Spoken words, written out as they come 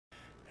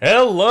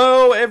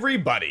Hello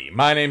everybody,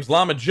 my name's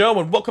Llama Joe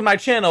and welcome to my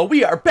channel.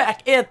 We are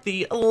back at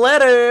the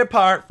letter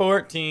part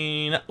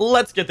 14.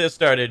 Let's get this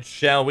started,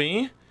 shall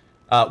we?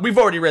 We've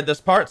already read this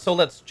part, so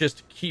let's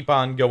just keep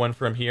on going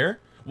from here.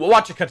 We'll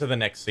watch it cut to the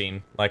next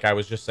scene, like I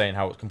was just saying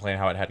complaining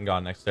how it hadn't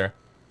gone next there.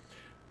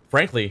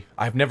 Frankly,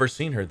 I've never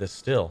seen her this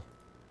still.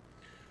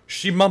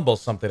 She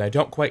mumbles something I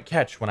don't quite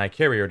catch when I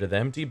carry her to the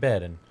empty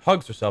bed and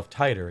hugs herself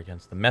tighter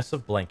against the mess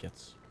of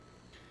blankets.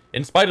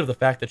 In spite of the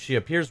fact that she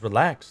appears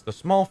relaxed, the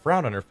small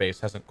frown on her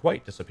face hasn't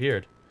quite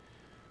disappeared.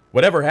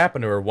 Whatever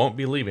happened to her won't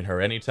be leaving her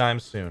anytime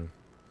soon.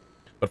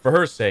 But for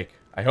her sake,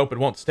 I hope it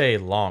won't stay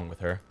long with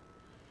her.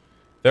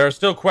 There are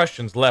still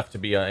questions left to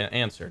be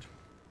answered,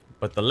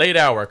 but the late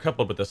hour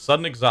coupled with the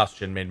sudden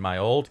exhaustion made my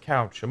old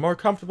couch a more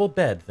comfortable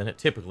bed than it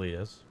typically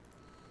is.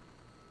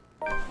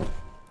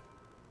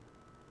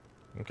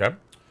 Okay.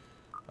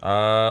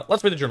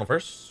 Let's read the journal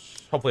first.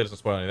 Hopefully it doesn't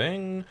spoil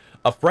anything.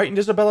 A frightened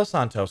Isabella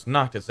Santos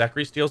knocked at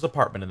Zachary Steele's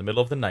apartment in the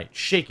middle of the night.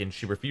 Shaken,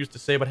 she refused to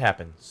say what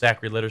happened.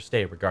 Zachary let her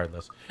stay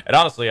regardless. And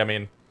honestly, I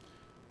mean,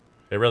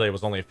 it really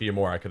was only a few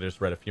more. I could have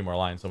just read a few more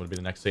lines. That would be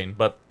the next scene.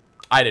 But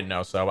I didn't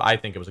know, so I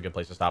think it was a good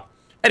place to stop.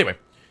 Anyway,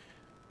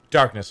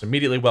 darkness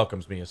immediately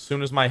welcomes me as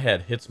soon as my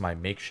head hits my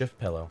makeshift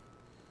pillow.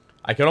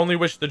 I can only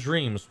wish the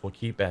dreams will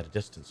keep at a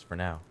distance for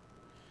now.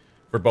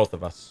 For both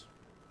of us.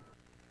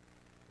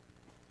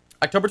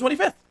 October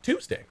 25th,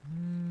 Tuesday.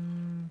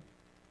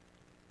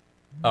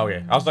 Oh,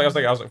 okay. I was like, for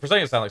a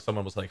second it sounded like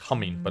someone was like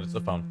humming, but it's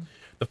the phone.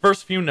 The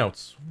first few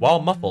notes, while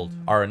muffled,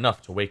 are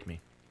enough to wake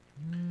me.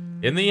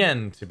 In the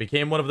end, it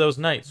became one of those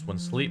nights when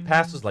sleep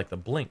passes like the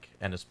blink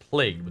and is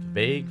plagued with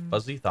vague,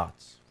 fuzzy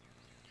thoughts.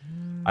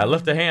 I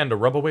lift a hand to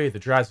rub away the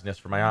drowsiness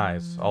from my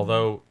eyes,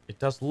 although it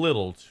does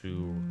little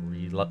to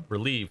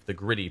relieve the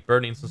gritty,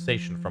 burning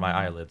sensation from my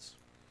eyelids.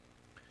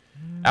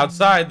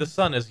 Outside, the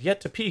sun is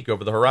yet to peek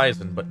over the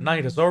horizon, but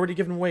night has already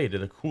given way to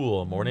the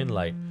cool morning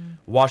light,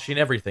 washing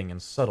everything in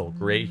subtle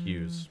gray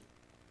hues.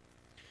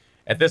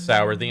 At this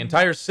hour, the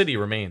entire city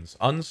remains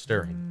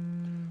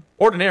unstirring.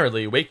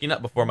 Ordinarily, waking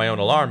up before my own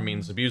alarm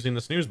means abusing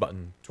the snooze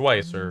button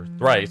twice or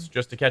thrice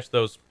just to catch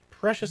those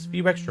precious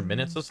few extra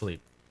minutes of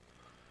sleep.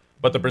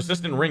 But the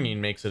persistent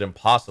ringing makes it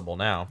impossible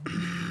now.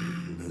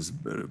 This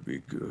better be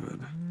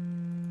good.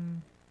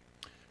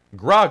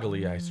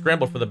 Groggily, I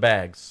scramble for the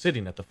bag,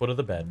 sitting at the foot of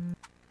the bed.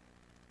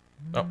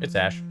 Oh, it's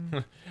Ash.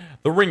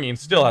 The ringing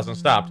still hasn't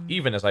stopped,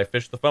 even as I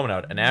fish the phone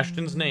out, and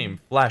Ashton's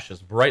name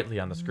flashes brightly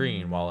on the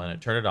screen while I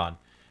turn it on.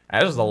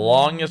 That is the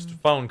longest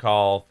phone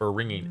call for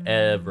ringing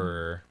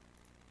ever.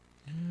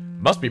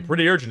 Must be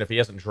pretty urgent if he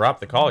hasn't dropped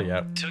the call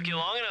yet. Took you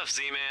long enough,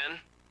 Z-Man.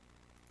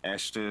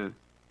 Ashton,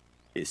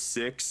 it's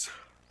 6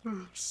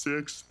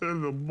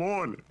 in the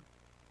morning.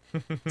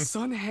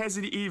 Sun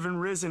hasn't even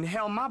risen.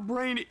 Hell, my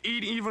brain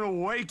ain't even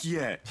awake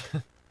yet.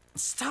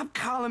 Stop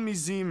calling me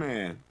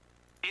Z-Man.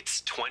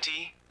 It's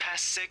 20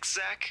 past 6,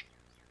 Zach.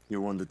 You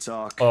want to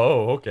talk?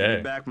 Oh, okay. Give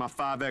me back my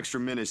 5 extra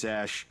minutes,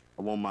 Ash.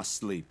 I want my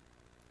sleep.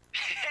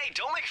 Hey,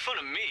 don't make fun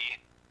of me.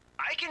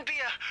 I can be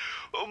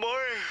a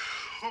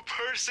more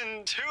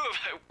person too if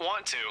I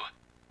want to.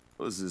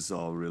 What's this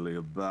all really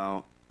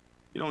about?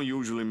 You don't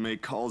usually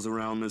make calls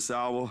around this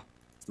hour.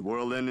 Is the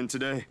world ending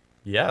today?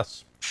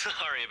 Yes.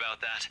 Sorry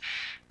about that.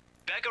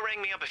 Becca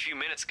rang me up a few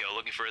minutes ago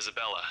looking for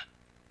Isabella.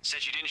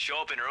 Said she didn't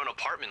show up in her own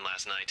apartment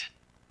last night.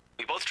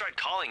 We both tried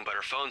calling, but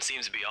her phone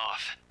seems to be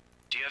off.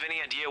 Do you have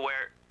any idea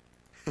where...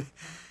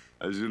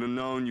 I should have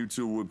known you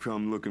two would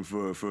come looking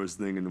for her first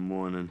thing in the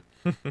morning.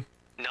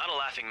 Not a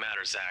laughing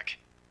matter, Zach.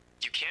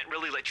 You can't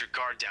really let your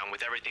guard down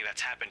with everything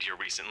that's happened here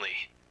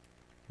recently.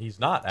 He's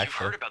not, You've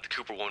actually. heard about the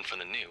Cooper woman from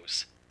the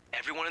news.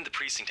 Everyone in the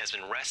precinct has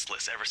been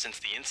restless ever since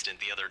the incident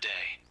the other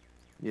day.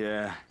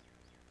 Yeah,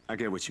 I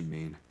get what you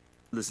mean.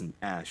 Listen,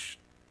 Ash,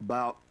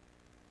 about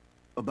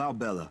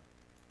Bella.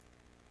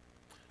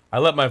 I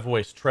let my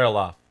voice trail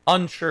off,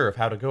 unsure of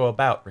how to go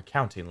about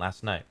recounting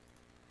last night.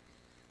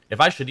 If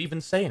I should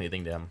even say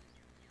anything to him.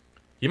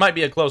 He might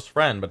be a close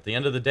friend, but at the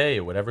end of the day,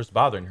 whatever's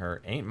bothering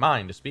her ain't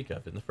mine to speak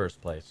of in the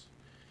first place.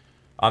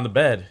 On the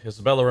bed,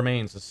 Isabella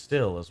remains as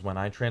still as when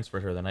I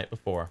transferred her the night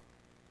before.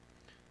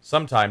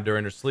 Sometime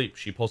during her sleep,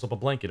 she pulls up a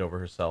blanket over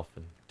herself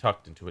and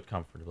tucked into it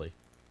comfortably.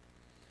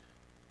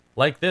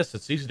 Like this,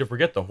 it's easy to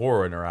forget the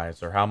horror in her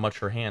eyes or how much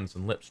her hands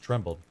and lips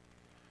trembled.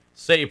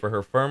 Save for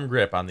her firm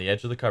grip on the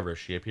edge of the cover,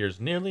 she appears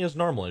nearly as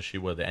normal as she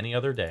would any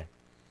other day.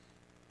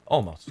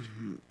 Almost.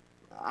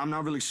 I'm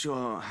not really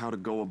sure how to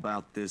go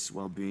about this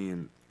while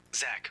being...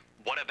 Zach,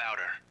 what about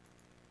her?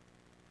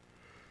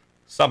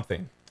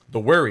 Something. The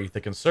worry,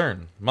 the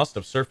concern, must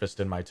have surfaced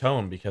in my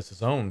tone because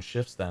his own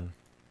shifts then.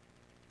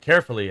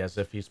 Carefully, as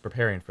if he's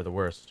preparing for the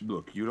worst.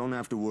 Look, you don't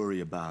have to worry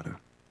about her.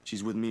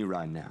 She's with me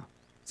right now.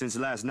 Since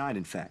last night,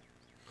 in fact.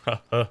 Ho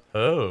ho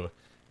ho.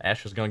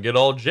 Ash is gonna get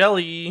all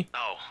jelly.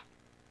 Oh,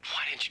 why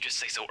didn't you just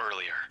say so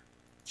earlier?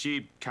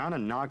 She kind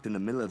of knocked in the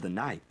middle of the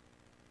night.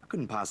 I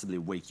couldn't possibly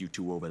wake you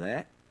two over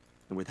that.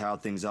 And with how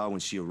things are when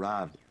she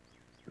arrived,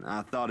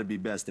 I thought it'd be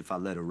best if I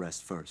let her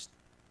rest first.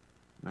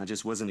 I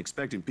just wasn't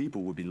expecting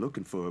people would be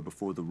looking for her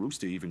before the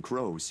rooster even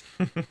crows.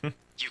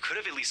 You could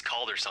have at least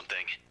called her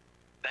something.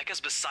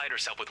 Becca's beside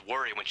herself with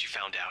worry when she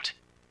found out.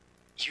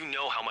 You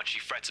know how much she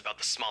frets about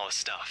the smallest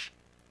stuff.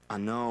 I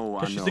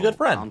know. She's a good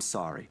friend. I'm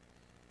sorry.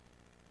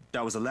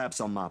 That was a lapse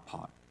on my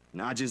part.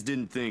 And I just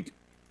didn't think,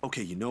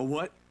 okay, you know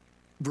what?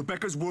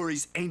 Rebecca's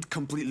worries ain't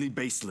completely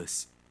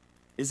baseless.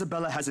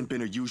 Isabella hasn't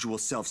been her usual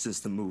self since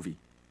the movie.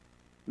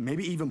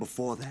 Maybe even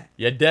before that.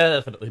 Yeah,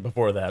 definitely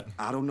before that.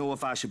 I don't know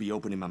if I should be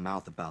opening my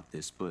mouth about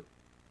this, but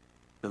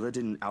Bella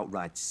didn't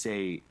outright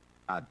say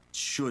I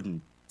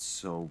shouldn't,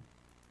 so...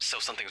 So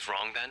something's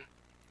wrong then?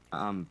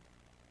 I'm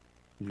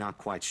not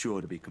quite sure,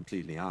 to be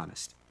completely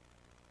honest.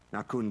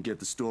 I couldn't get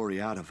the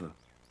story out of her.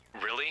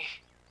 Really?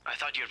 I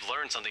thought you'd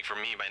learned something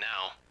from me by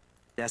now.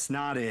 That's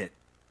not it.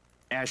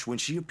 Ash, when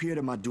she appeared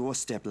at my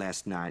doorstep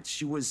last night,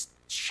 she was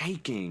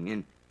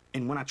shaking,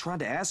 and when I tried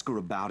to ask her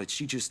about it,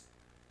 she just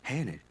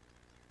panicked.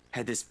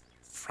 Had this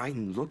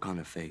frightened look on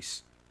her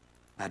face.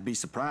 I'd be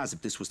surprised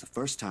if this was the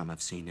first time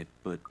I've seen it,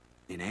 but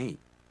it ain't.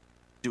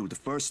 Dude, the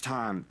first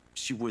time,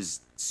 she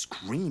was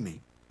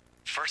screaming.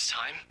 First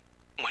time?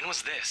 When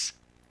was this?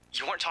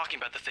 You weren't talking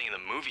about the thing in the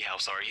movie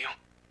house, are you?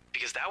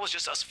 Because that was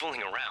just us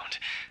fooling around.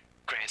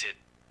 Granted,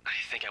 I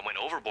think I went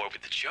overboard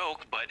with the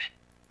joke, but...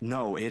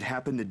 No, it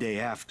happened the day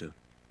after.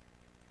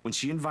 When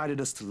she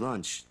invited us to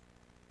lunch,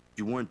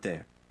 you weren't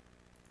there.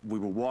 We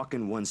were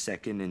walking one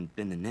second, and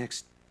then the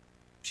next,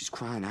 she's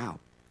crying out.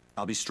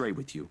 I'll be straight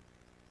with you.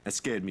 That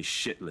scared me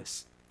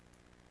shitless.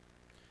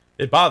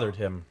 It bothered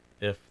him,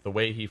 if the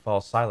way he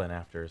falls silent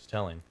after is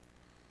telling.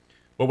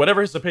 But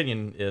whatever his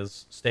opinion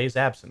is, stays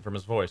absent from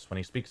his voice when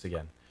he speaks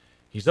again.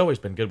 He's always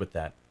been good with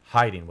that,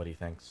 hiding what he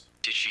thinks.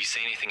 Did she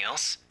say anything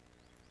else?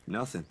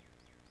 Nothing.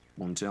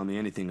 Won't tell me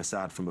anything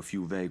aside from a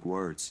few vague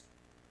words.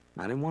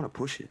 I didn't want to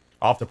push it.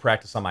 I'll have to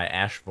practice on my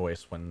Ash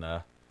voice when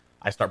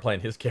I start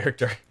playing his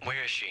character.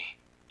 Where is she?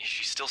 Is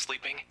she still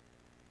sleeping?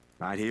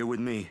 Right here with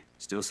me,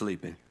 still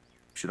sleeping.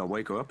 Should I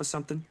wake her up or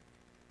something?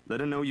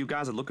 Let her know you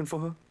guys are looking for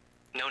her?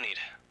 No need.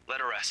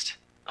 Let her rest.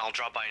 I'll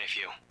drop by in a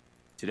few.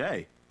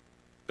 Today?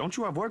 Don't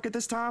you have work at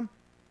this time?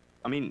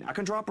 I mean, I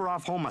can drop her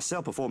off home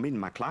myself before meeting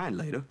my client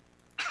later.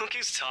 Look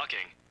who's talking.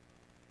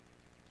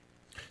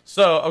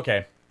 So,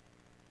 okay.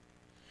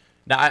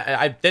 Now,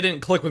 I they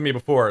didn't click with me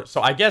before,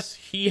 so I guess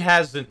he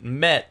hasn't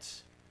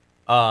met,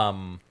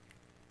 sorry,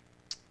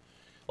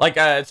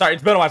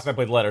 it's been a while since I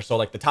played the letter, so,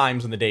 like, the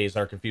times and the days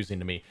are confusing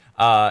to me.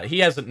 He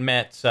hasn't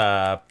met,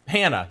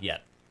 Hannah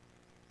yet.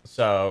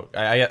 So,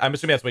 I'm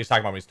assuming that's what he's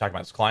talking about when he's talking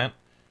about his client.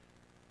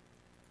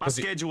 My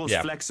schedule's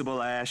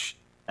flexible, Ash.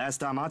 Last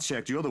time I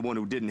checked, you're the one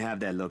who didn't have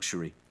that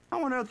luxury.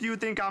 How on earth do you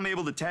think I'm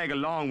able to tag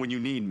along when you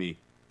need me?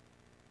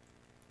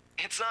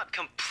 It's not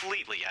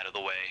completely out of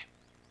the way.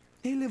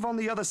 They live on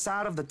the other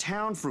side of the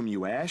town from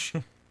you, Ash.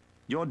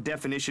 Your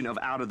definition of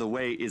out of the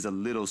way is a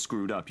little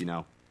screwed up, you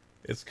know.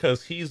 It's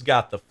because he's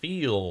got the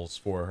feels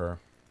for her.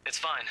 It's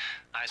fine.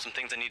 I have some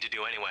things I need to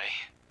do anyway.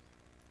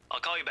 I'll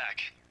call you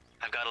back.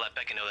 I've got to let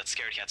Becca know that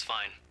Scared Cat's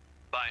fine.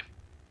 Bye.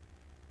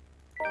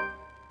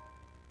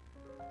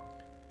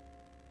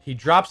 He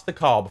drops the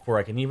call before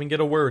I can even get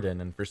a word in,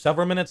 and for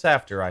several minutes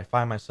after, I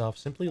find myself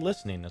simply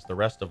listening as the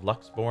rest of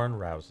Luxborn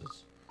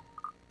rouses.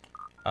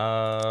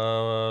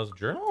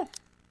 Journal?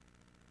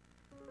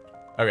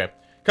 Okay.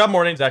 Come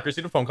morning, Zachary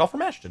received a phone call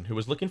from Ashton, who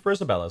was looking for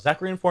Isabella.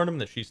 Zachary informed him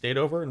that she stayed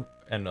over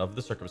and of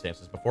the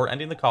circumstances. Before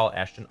ending the call,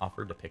 Ashton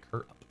offered to pick her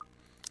up.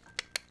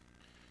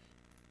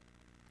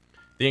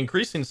 The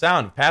increasing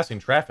sound of passing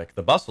traffic,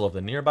 the bustle of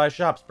the nearby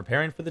shops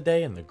preparing for the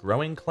day, and the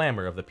growing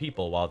clamor of the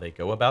people while they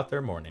go about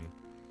their morning.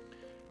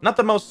 Not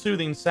the most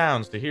soothing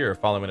sounds to hear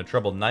following a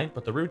troubled night,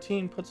 but the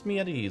routine puts me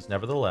at ease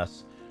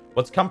nevertheless.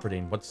 What's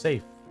comforting, what's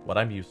safe, what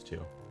I'm used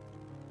to.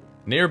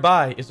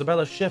 Nearby,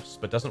 Isabella shifts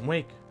but doesn't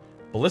wake.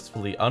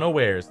 Blissfully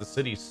unawares, the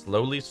city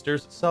slowly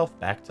stirs itself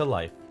back to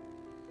life.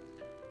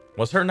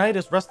 Was her night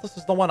as restless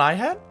as the one I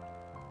had?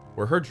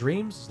 Were her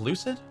dreams as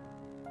lucid?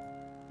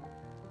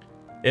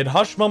 In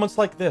hushed moments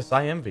like this,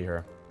 I envy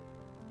her.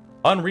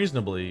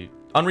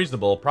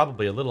 Unreasonable,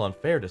 probably a little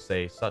unfair to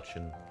say such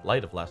in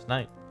light of last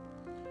night.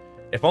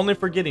 If only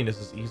forgetting is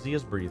as easy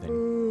as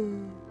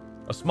breathing.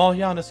 A small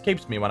yawn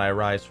escapes me when I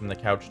rise from the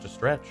couch to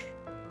stretch.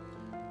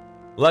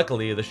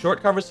 Luckily, the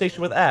short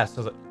conversation with Ash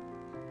has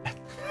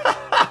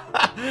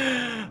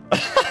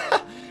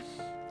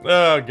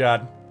Oh,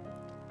 God.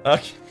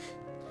 Okay.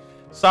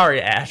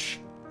 Sorry, Ash.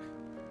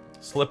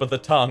 Slip of the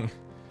tongue.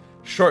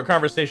 Short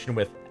conversation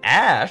with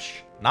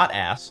Ash, not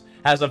Ass,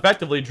 has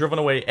effectively driven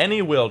away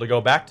any will to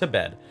go back to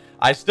bed.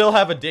 I still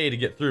have a day to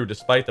get through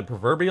despite the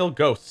proverbial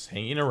ghosts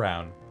hanging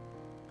around.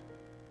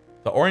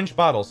 The orange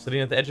bottle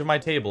sitting at the edge of my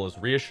table is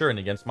reassuring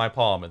against my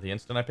palm at the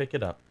instant I pick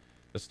it up.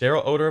 The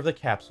sterile odor of the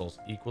capsules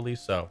equally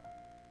so.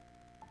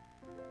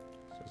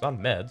 So it's on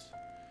meds.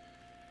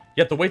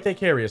 Yet the weight they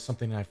carry is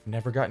something I've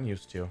never gotten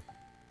used to.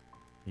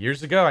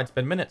 Years ago, I'd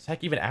spend minutes,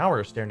 heck even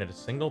hours, staring at a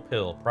single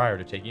pill prior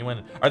to taking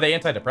one. Are they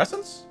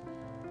antidepressants?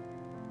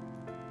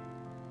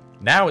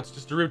 Now it's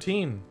just a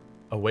routine.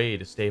 A way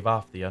to stave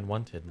off the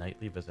unwanted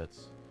nightly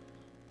visits.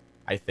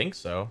 I think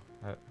so.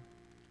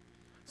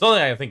 It's the only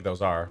thing I think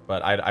those are,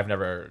 but I've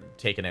never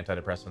taken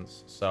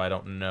antidepressants, so I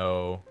don't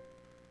know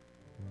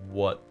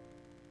what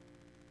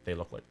they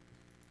look like.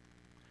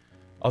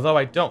 Although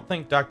I don't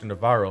think Dr.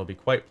 Navarro will be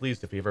quite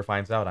pleased if he ever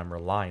finds out I'm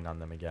relying on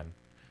them again.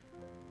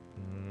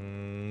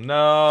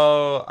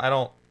 No, I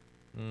don't...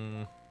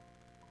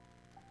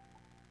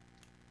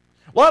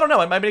 Well, I don't know.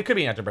 I mean, it could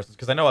be antidepressants,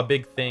 because I know a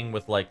big thing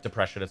with, like,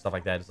 depression and stuff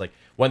like that is, like,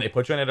 when they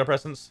put you on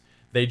antidepressants,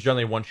 they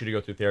generally want you to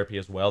go through therapy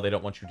as well. They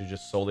don't want you to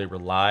just solely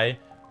rely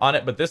on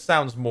it. But this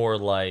sounds more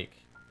like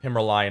him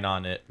relying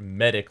on it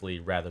medically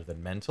rather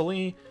than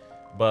mentally.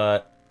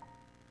 But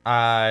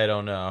I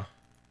don't know.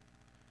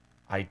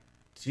 I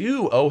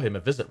do owe him a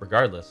visit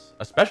regardless,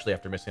 especially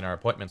after missing our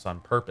appointments on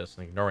purpose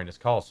and ignoring his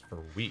calls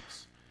for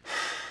weeks.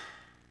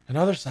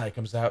 Another sigh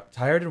comes out,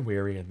 tired and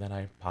weary, and then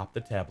I pop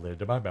the tablet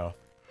into my mouth.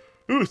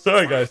 Ooh,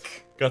 sorry guys.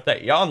 Got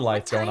that yawn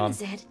life going on. What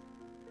time is it?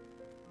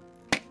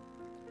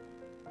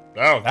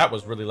 Oh, that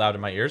was really loud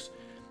in my ears.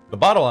 The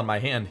bottle on my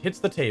hand hits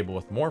the table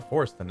with more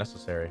force than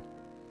necessary.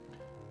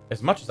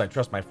 As much as I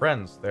trust my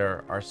friends,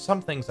 there are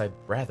some things I'd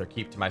rather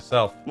keep to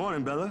myself.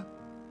 Morning, Bella.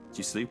 Did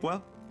you sleep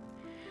well?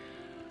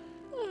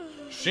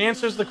 She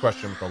answers the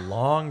question with a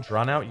long,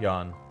 drawn-out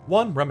yawn,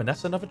 one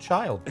reminiscent of a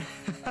child.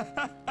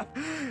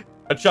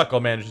 A chuckle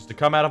manages to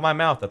come out of my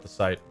mouth at the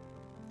sight.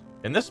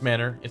 In this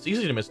manner, it's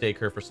easy to mistake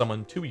her for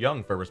someone too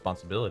young for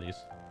responsibilities.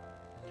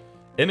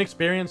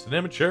 Inexperienced and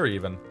immature,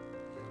 even.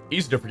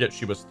 Easy to forget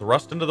she was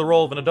thrust into the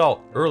role of an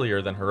adult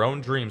earlier than her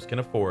own dreams can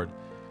afford,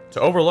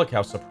 to overlook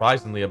how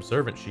surprisingly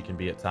observant she can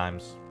be at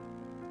times.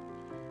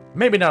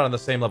 Maybe not on the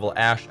same level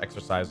Ash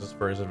exercises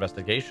for his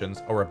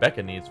investigations or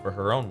Rebecca needs for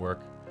her own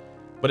work,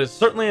 but it's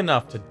certainly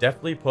enough to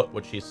deftly put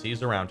what she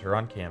sees around her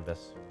on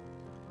canvas.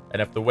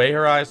 And if the way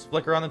her eyes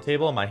flicker on the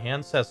table and my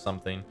hand says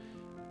something,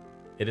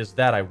 it is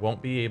that I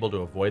won't be able to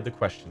avoid the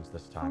questions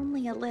this time.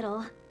 Only a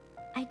little.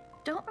 I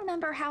don't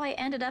remember how I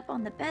ended up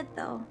on the bed,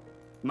 though.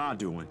 My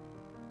doing.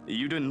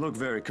 You didn't look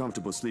very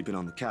comfortable sleeping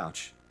on the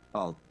couch,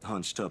 all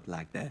hunched up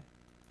like that.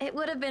 It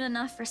would have been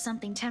enough for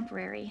something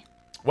temporary.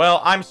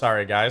 Well, I'm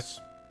sorry,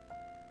 guys.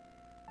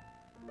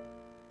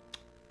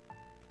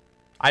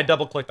 I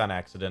double-clicked on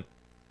accident.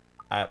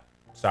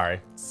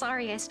 Sorry.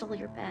 Sorry I stole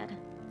your bed.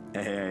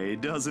 Hey,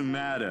 it doesn't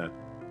matter.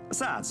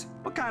 Besides,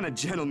 what kind of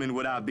gentleman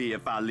would I be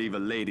if I leave a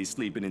lady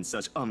sleeping in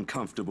such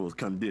uncomfortable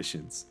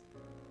conditions?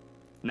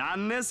 Not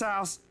in this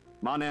house.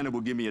 My nana will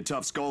give me a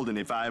tough scolding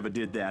if I ever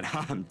did that,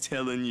 I'm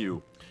telling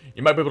you.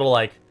 You might be able to,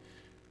 like,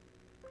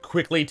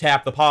 quickly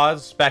tap the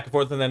pause back and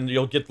forth, and then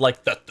you'll get,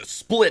 like, the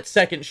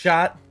split-second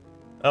shot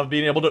of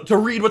being able to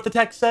read what the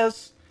text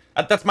says.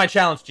 That's my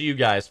challenge to you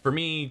guys. For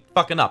me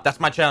fucking up.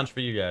 That's my challenge for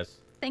you guys.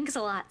 Thanks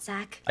a lot,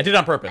 Zach. I did it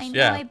on purpose, I know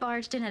yeah. I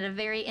barged in at a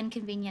very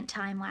inconvenient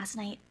time last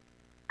night.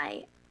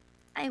 I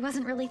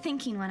wasn't really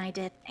thinking when I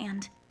did,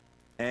 and...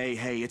 Hey,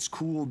 it's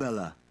cool,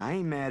 Bella. I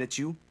ain't mad at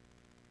you.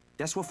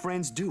 That's what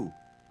friends do.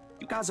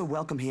 You guys are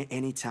welcome here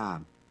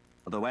anytime.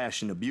 Although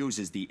Ashton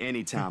abuses the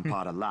anytime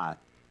part a lot.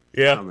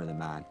 Yeah. I don't really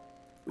mind.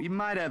 We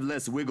might have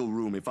less wiggle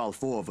room if all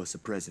four of us are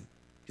present,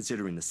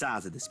 considering the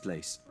size of this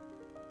place.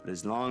 But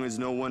as long as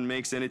no one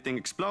makes anything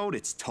explode,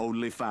 it's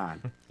totally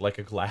fine. Like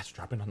a glass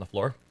dropping on the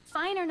floor.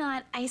 Fine or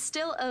not, I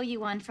still owe you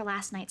one for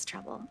last night's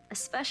trouble.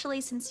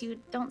 Especially since you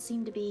don't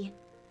seem to be...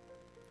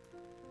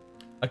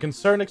 A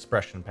concerned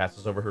expression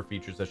passes over her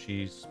features as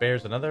she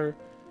spares another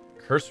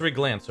cursory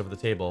glance over the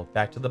table,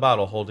 back to the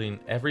bottle holding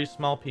every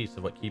small piece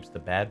of what keeps the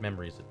bad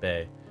memories at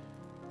bay.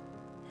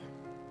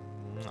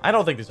 I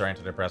don't think these are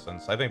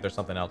antidepressants. I think there's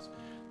something else.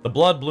 The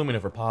blood blooming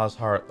over Pa's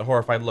heart, the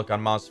horrified look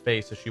on Ma's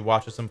face as she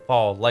watches him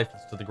fall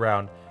lifeless to the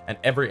ground, and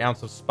every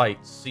ounce of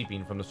spite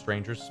seeping from the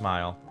stranger's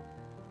smile.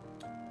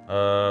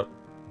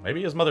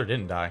 Maybe his mother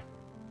didn't die.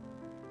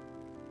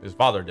 His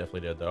father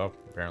definitely did, though,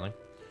 apparently.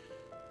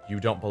 You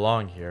don't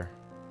belong here.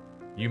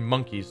 You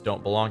monkeys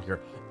don't belong here.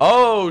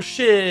 Oh,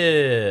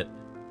 shit!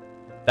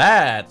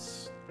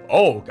 That's...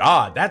 Oh,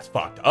 God, that's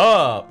fucked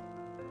up!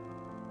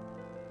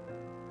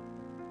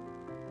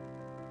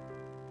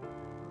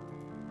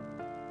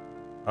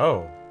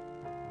 Oh.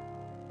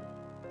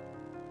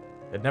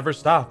 It never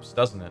stops,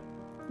 doesn't it?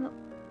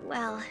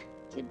 Well,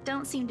 you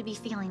don't seem to be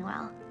feeling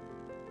well.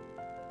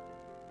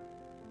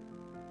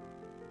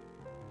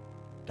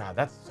 God,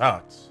 that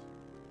sucks.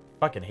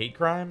 Fucking hate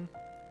crime?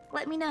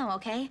 Let me know,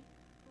 okay?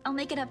 I'll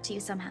make it up to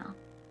you somehow.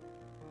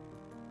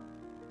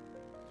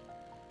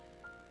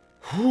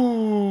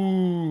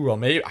 Whew. Well,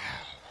 maybe...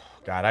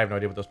 God, I have no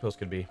idea what those pills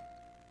could be.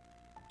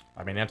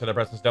 I mean,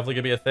 antidepressants definitely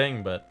could be a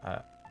thing, but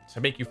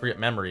to make you forget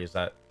memories,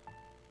 I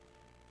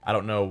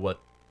don't know what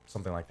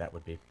something like that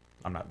would be.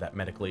 I'm not that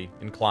medically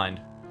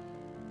inclined.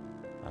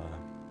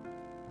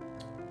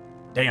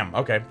 Damn,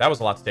 okay. That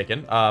was a lot to take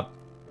in.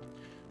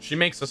 She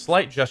makes a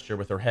slight gesture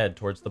with her head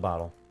towards the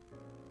bottle.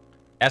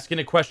 Asking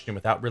a question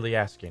without really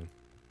asking.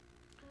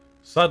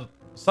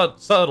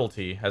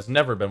 Subtlety has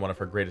never been one of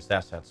her greatest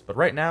assets, but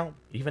right now,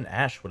 even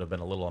Ash would have been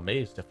a little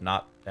amazed, if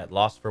not at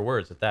loss for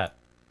words at that.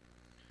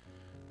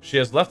 She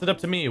has left it up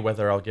to me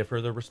whether I'll give her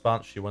the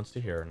response she wants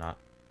to hear or not.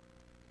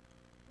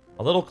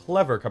 A little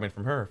clever coming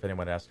from her, if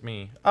anyone asks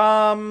me.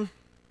 I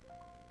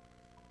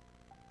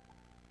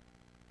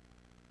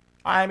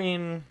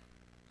mean,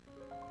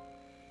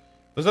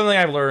 there's something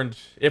I've learned.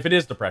 If it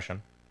is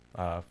depression,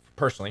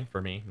 personally,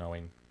 for me,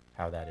 knowing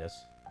how that is,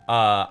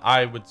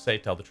 I would say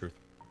tell the truth.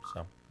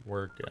 So,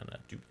 we're gonna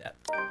do that.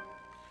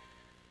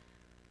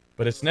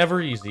 But it's never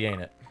easy,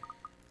 ain't it?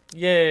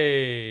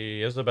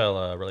 Yay!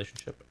 Isabella,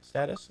 relationship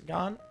status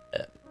gone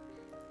up.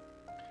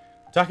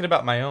 Talking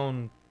about my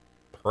own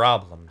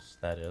problems,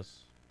 that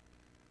is.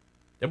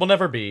 It will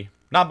never be.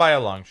 Not by a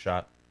long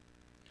shot.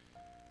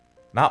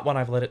 Not when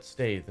I've let it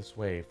stay this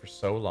way for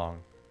so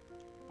long.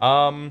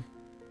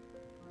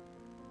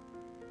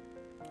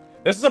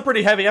 This is a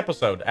pretty heavy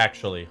episode,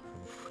 actually.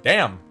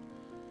 Damn.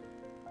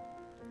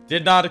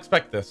 Did not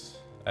expect this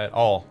at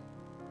all.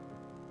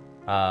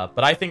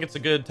 But I think it's a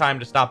good time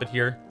to stop it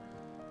here.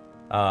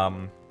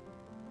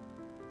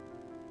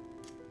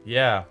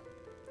 Yeah.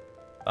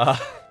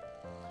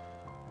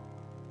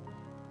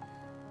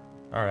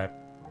 Alright.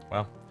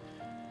 Well.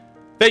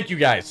 Thank you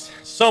guys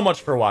so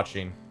much for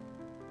watching.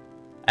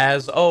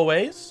 As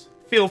always,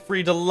 feel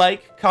free to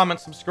like,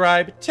 comment,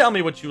 subscribe, tell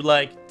me what you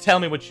like, tell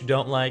me what you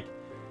don't like,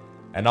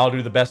 and I'll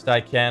do the best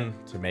I can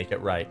to make it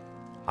right.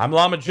 I'm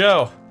Llama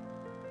Joe,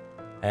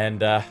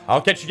 and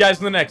I'll catch you guys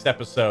in the next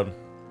episode.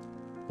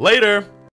 Later!